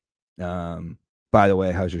 By the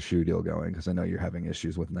way, how's your shoe deal going? Because I know you're having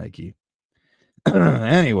issues with Nike.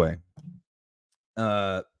 Anyway,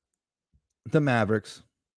 the Mavericks,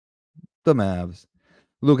 the Mavs.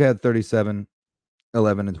 Luke had 37,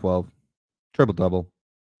 11, and 12. Triple-double.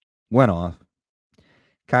 Went off.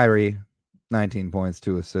 Kyrie, 19 points,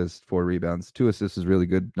 2 assists, 4 rebounds. 2 assists is really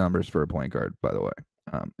good numbers for a point guard, by the way.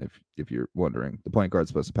 If you're wondering, the point guard's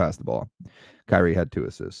supposed to pass the ball. Kyrie had 2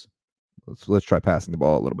 assists. Let's try passing the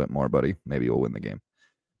ball a little bit more, buddy. Maybe you'll win the game.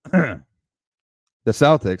 The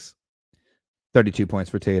Celtics, 32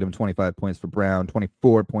 points for Tatum, 25 points for Brown,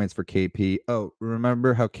 24 points for KP. Oh,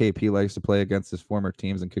 remember how KP likes to play against his former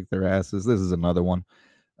teams and kick their asses? This is another one.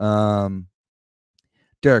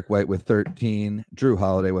 Derek White with 13, Drew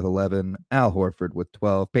Holiday with 11, Al Horford with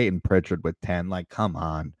 12, Peyton Pritchard with 10. Like, come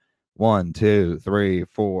on. 1, 2, 3,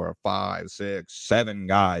 4, 5, 6, 7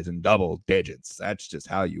 guys in double digits. That's just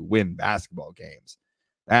how you win basketball games.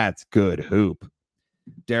 That's good hoop.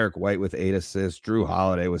 Derek White with 8 assists, Drew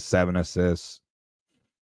Holiday with 7 assists,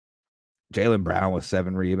 Jaylen Brown with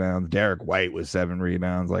 7 rebounds, Derek White with 7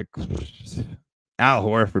 rebounds. Like, Al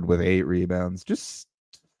Horford with 8 rebounds. Just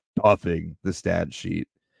stuffing the stat sheet.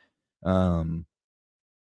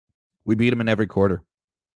 We beat them in every quarter.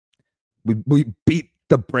 We beat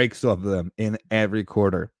the brakes off them in every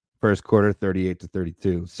quarter. First quarter,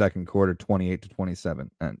 38-32. Second quarter, 28-27.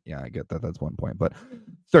 And yeah, I get that. That's 1 point. But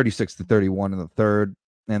 36-31 in the third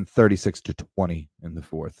and 36-20 in the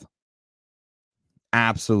fourth.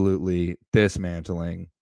 Absolutely dismantling,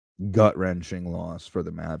 gut-wrenching loss for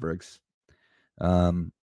the Mavericks.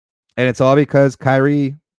 And it's all because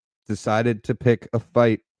Kyrie decided to pick a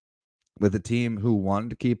fight with a team who wanted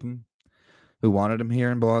to keep him, who wanted him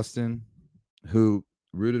here in Boston, who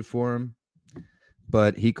rooted for him,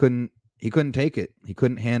 but he couldn't take it. He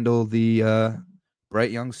couldn't handle the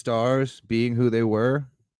bright young stars being who they were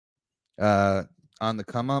on the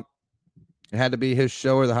come up. It had to be his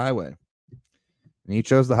show or the highway. And he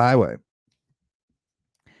chose the highway.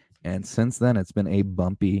 And since then, it's been a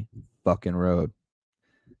bumpy fucking road.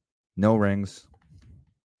 No rings.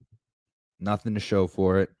 Nothing to show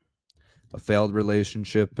for it. A failed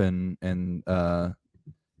relationship and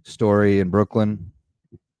story in Brooklyn.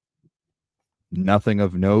 Nothing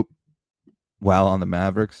of note while on the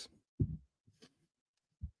Mavericks.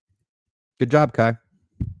 Good job, Kai.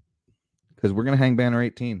 because we're gonna hang banner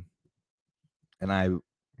 18, and I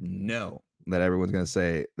know that everyone's gonna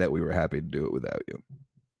say that we were happy to do it without you.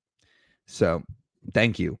 So,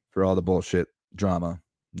 thank you for all the bullshit, drama,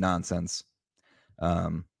 nonsense.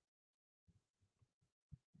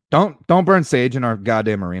 Don't burn sage in our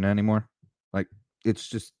goddamn arena anymore. Like, it's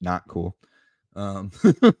just not cool. Don't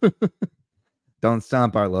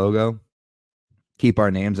stomp our logo. Keep our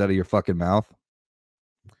names out of your fucking mouth.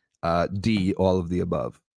 D, all of the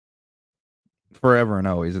above. Forever and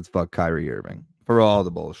always, it's fuck Kyrie Irving for all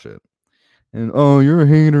the bullshit. And oh, you're a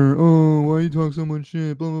hater. Oh, why you talk so much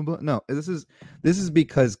shit? Blah blah blah. No, this is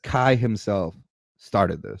because Kai himself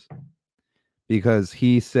started this. Because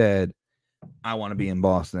he said, I want to be in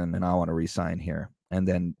Boston and I want to re-sign here, and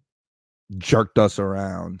then jerked us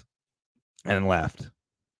around and left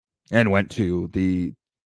and went to the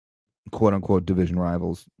quote unquote division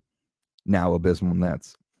rivals, now abysmal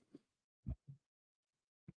Nets.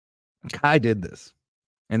 Kai did this.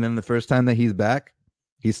 And then the first time that he's back,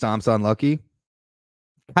 he stomps on Lucky.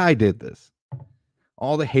 Kai did this.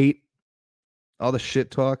 All the hate, all the shit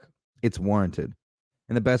talk, it's warranted.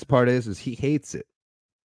 And the best part is he hates it.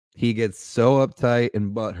 He gets so uptight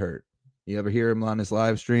and butthurt. You ever hear him on his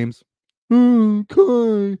live streams? Oh,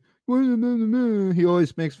 Kai. He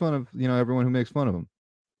always makes fun of, everyone who makes fun of him.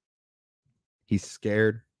 He's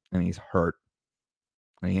scared and he's hurt.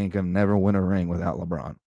 And he ain't gonna never win a ring without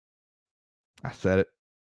LeBron. I said it.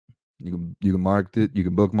 You can mark it. You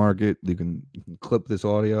can bookmark it. You can clip this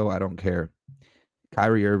audio. I don't care.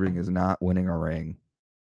 Kyrie Irving is not winning a ring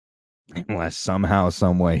unless somehow,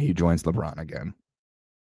 some way he joins LeBron again.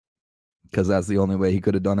 Because that's the only way he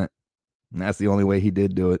could have done it. And that's the only way he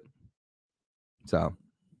did do it. So,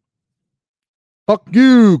 fuck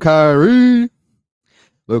you, Kyrie.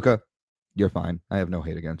 Luka, you're fine. I have no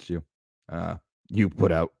hate against you. You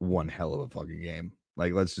put out one hell of a fucking game.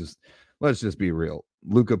 Like, let's just be real.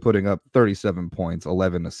 Luka putting up 37 points,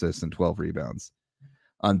 11 assists, and 12 rebounds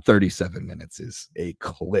on 37 minutes is a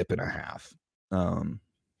clip and a half.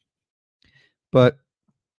 But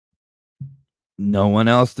no one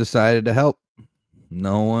else decided to help.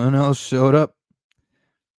 No one else showed up.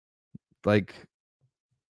 Like,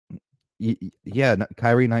 yeah,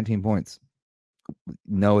 Kyrie 19 points,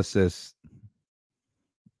 no assists,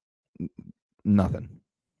 nothing.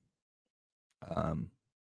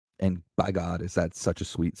 And by God, is that such a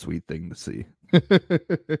sweet, sweet thing to see.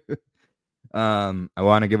 I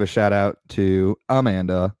want to give a shout out to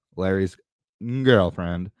Amanda, Larry's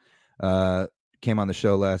girlfriend. Came on the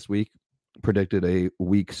show last week, predicted a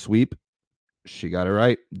week sweep. She got it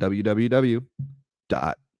right.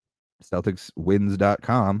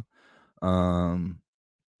 www.celticswins.com.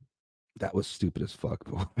 That was stupid as fuck,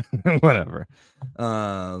 but whatever.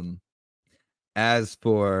 As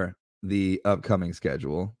for the upcoming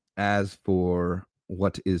schedule, as for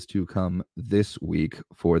what is to come this week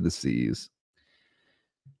for the C's,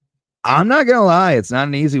 I'm not gonna lie, it's not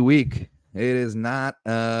an easy week. It is not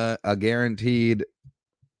a guaranteed.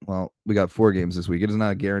 Well, we got 4 games this week. It is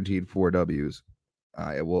not a guaranteed 4 W's.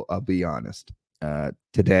 I'll be honest.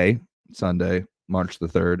 Today, Sunday, March the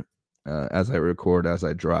 3rd, as I record, as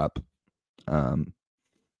I drop,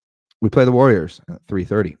 we play the Warriors at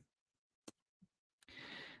 3:30.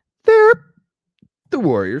 They're the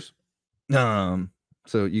Warriors.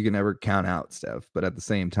 So you can never count out Steph, but at the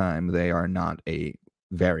same time, they are not a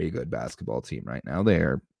very good basketball team right now. They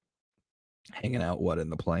are hanging out in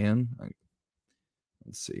the play-in.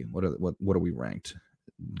 Let's see, what are we ranked?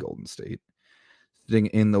 Golden State sitting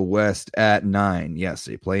in the West at 9. Yes,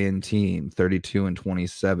 a play-in team,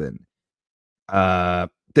 32-27.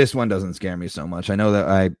 This one doesn't scare me so much. I know that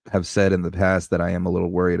I have said in the past that I am a little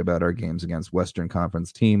worried about our games against Western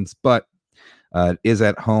Conference teams, but it is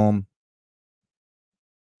at home.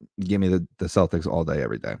 Give me the Celtics all day,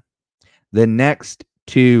 every day. The next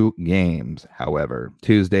 2 games, however,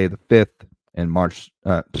 Tuesday the 5th and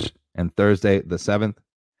and Thursday the 7th,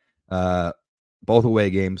 both away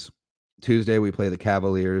games. Tuesday we play the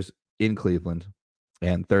Cavaliers in Cleveland,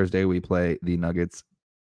 and Thursday we play the Nuggets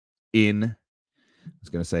in, I was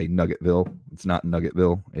going to say Nuggetville. It's not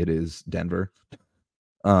Nuggetville. It is Denver.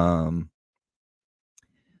 Are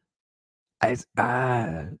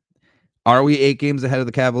we 8 games ahead of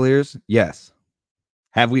the Cavaliers? Yes.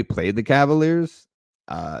 Have we played the Cavaliers?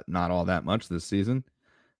 Not all that much this season.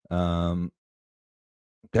 They're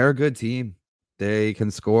a good team. They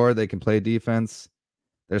can score. They can play defense.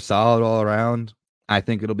 They're solid all around. I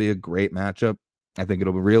think it'll be a great matchup. I think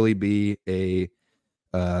it'll really be a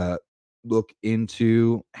look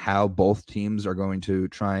into how both teams are going to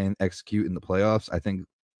try and execute in the playoffs. I think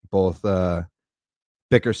both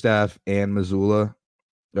Bickerstaff and Mazzulla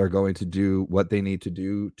are going to do what they need to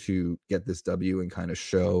do to get this W and kind of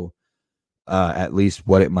show at least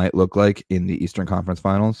what it might look like in the Eastern Conference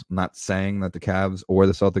Finals. I'm not saying that the Cavs or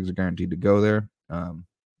the Celtics are guaranteed to go there. I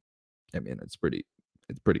mean, it's pretty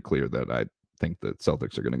clear that I think the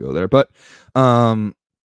Celtics are going to go there. But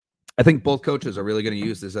I think both coaches are really going to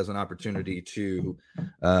use this as an opportunity to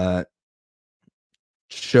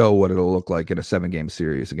show what it'll look like in a 7-game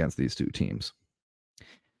series against these two teams.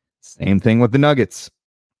 Same thing with the Nuggets.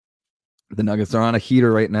 The Nuggets are on a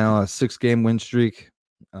heater right now, a 6-game win streak.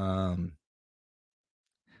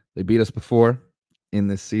 They beat us before in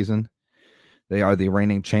this season. They are the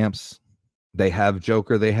reigning champs. They have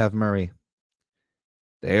Joker. They have Murray.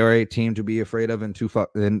 They are a team to be afraid of and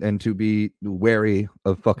to be wary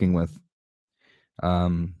of fucking with.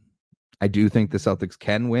 I do think the Celtics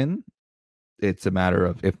can win. It's a matter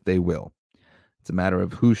of if they will. It's a matter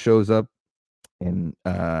of who shows up and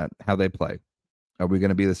how they play. Are we going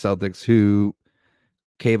to be the Celtics who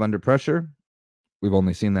cave under pressure? We've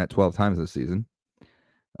only seen that 12 times this season.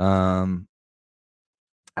 I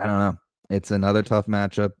don't know. It's another tough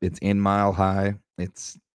matchup. It's in Mile High.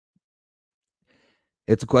 It's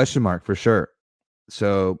a question mark for sure.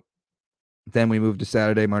 So then we move to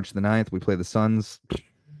Saturday, March the 9th. We play the Suns.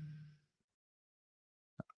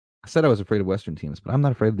 I said I was afraid of Western teams, but I'm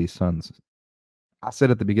not afraid of these Suns. I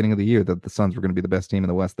said at the beginning of the year that the Suns were going to be the best team in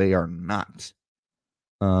the West. They are not.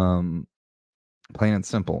 Plain and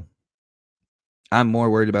simple. I'm more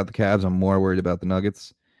worried about the Cavs. I'm more worried about the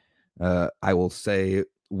Nuggets. I will say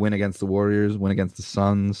win against the Warriors, win against the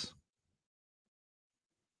Suns,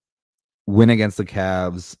 win against the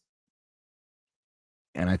Cavs,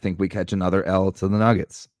 and I think we catch another L to the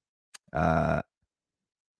Nuggets.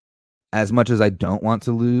 As much as I don't want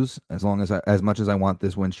to lose, as much as I want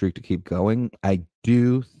this win streak to keep going, I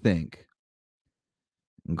do think,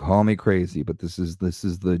 and call me crazy, but this is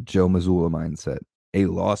the Joe Mazzulla mindset. A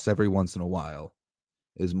loss every once in a while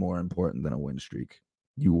is more important than a win streak.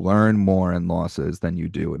 You learn more in losses than you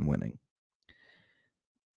do in winning.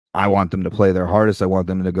 I want them to play their hardest. I want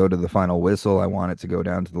them to go to the final whistle. I want it to go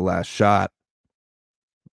down to the last shot.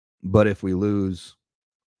 But if we lose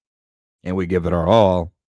and we give it our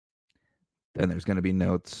all, then there's going to be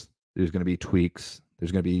notes. There's going to be tweaks.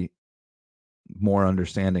 There's going to be more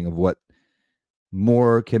understanding of what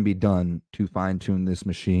more can be done to fine-tune this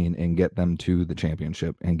machine and get them to the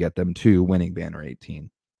championship and get them to winning banner 18.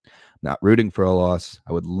 Not rooting for a loss.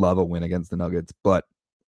 I would love a win against the Nuggets, but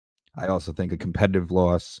I also think a competitive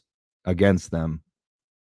loss against them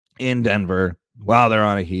in Denver while they're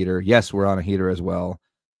on a heater. Yes, we're on a heater as well.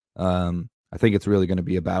 I think it's really going to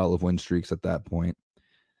be a battle of win streaks at that point.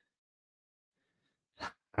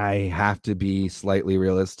 I have to be slightly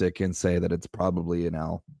realistic and say that it's probably an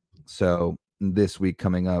L. So this week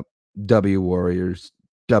coming up, W Warriors,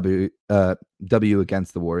 W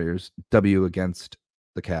against the Warriors, W against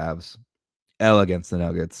the Cavs, L against the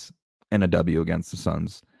Nuggets, and a W against the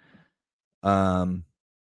Suns.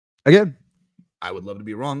 Again, I would love to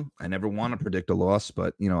be wrong. I never want to predict a loss,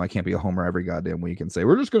 but I can't be a homer every goddamn week and say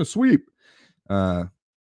we're just going to sweep.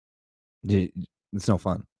 It's no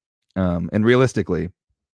fun. And realistically,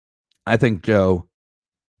 I think Joe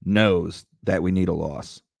knows that we need a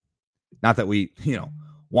loss. Not that we,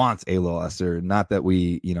 want a loss, or not that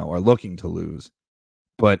we, are looking to lose,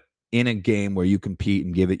 but in a game where you compete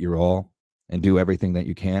and give it your all and do everything that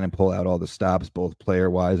you can and pull out all the stops, both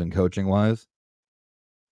player-wise and coaching-wise,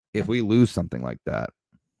 if we lose something like that,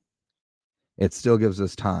 it still gives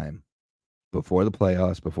us time before the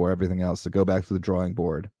playoffs, before everything else, to go back to the drawing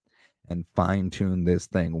board and fine-tune this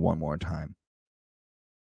thing one more time.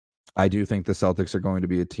 I do think the Celtics are going to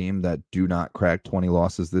be a team that do not crack 20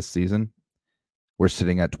 losses this season. We're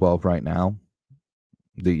sitting at 12 right now.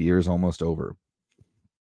 The year's almost over.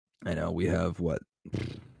 I know we have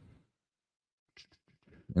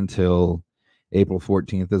until April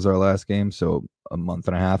 14th is our last game, so a month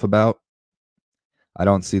and a half about. I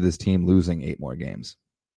don't see this team losing 8 more games.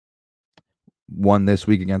 One this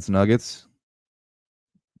week against the Nuggets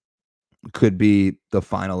could be the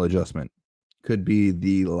final adjustment. Could be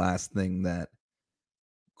the last thing that,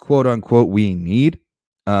 quote unquote, we need,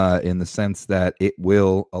 in the sense that it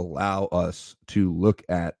will allow us to look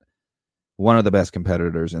at one of the best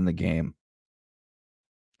competitors in the game.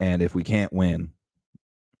 And if we can't win,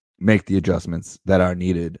 make the adjustments that are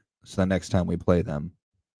needed so the next time we play them,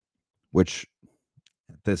 which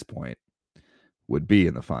at this point would be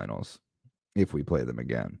in the finals if we play them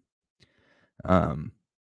again.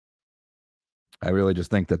 I really just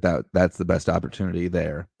think that's the best opportunity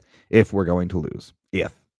there if we're going to lose.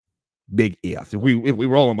 Big if. If we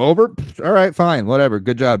roll them over, all right, fine, whatever.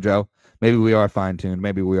 Good job, Joe. Maybe we are fine-tuned.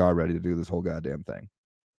 Maybe we are ready to do this whole goddamn thing.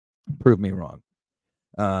 Prove me wrong.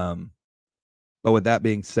 But with that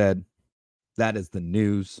being said, that is the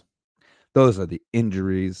news. Those are the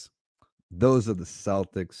injuries. Those are the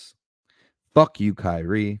Celtics. Fuck you,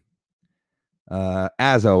 Kyrie.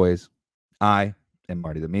 As always, I am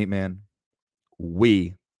Marty the Meat Man.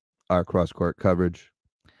 We are Cross Court Coverage.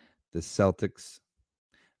 The Celtics,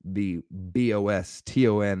 the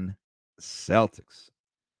BOSTON Celtics,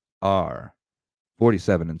 are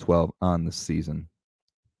 47-12 on the season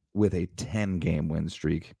with a 10-game win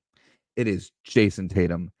streak. It is Jason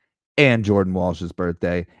Tatum and Jordan Walsh's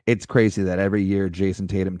birthday. It's crazy that every year Jason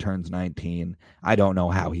Tatum turns 19. I don't know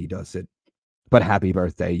how he does it, but happy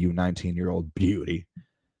birthday, you 19-year-old beauty.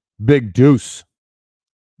 Big Deuce.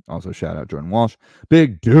 Also, shout out Jordan Walsh.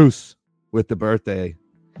 Big Deuce with the birthday.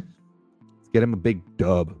 Let's get him a big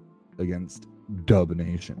dub against Dub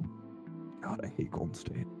Nation. God, I hate Golden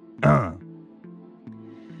State.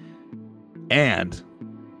 And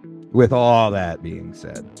with all that being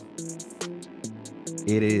said,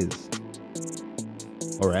 it is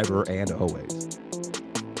forever and always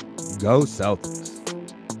go Celtics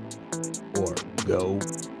or go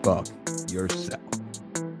fuck yourself.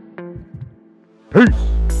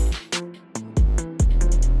 Peace.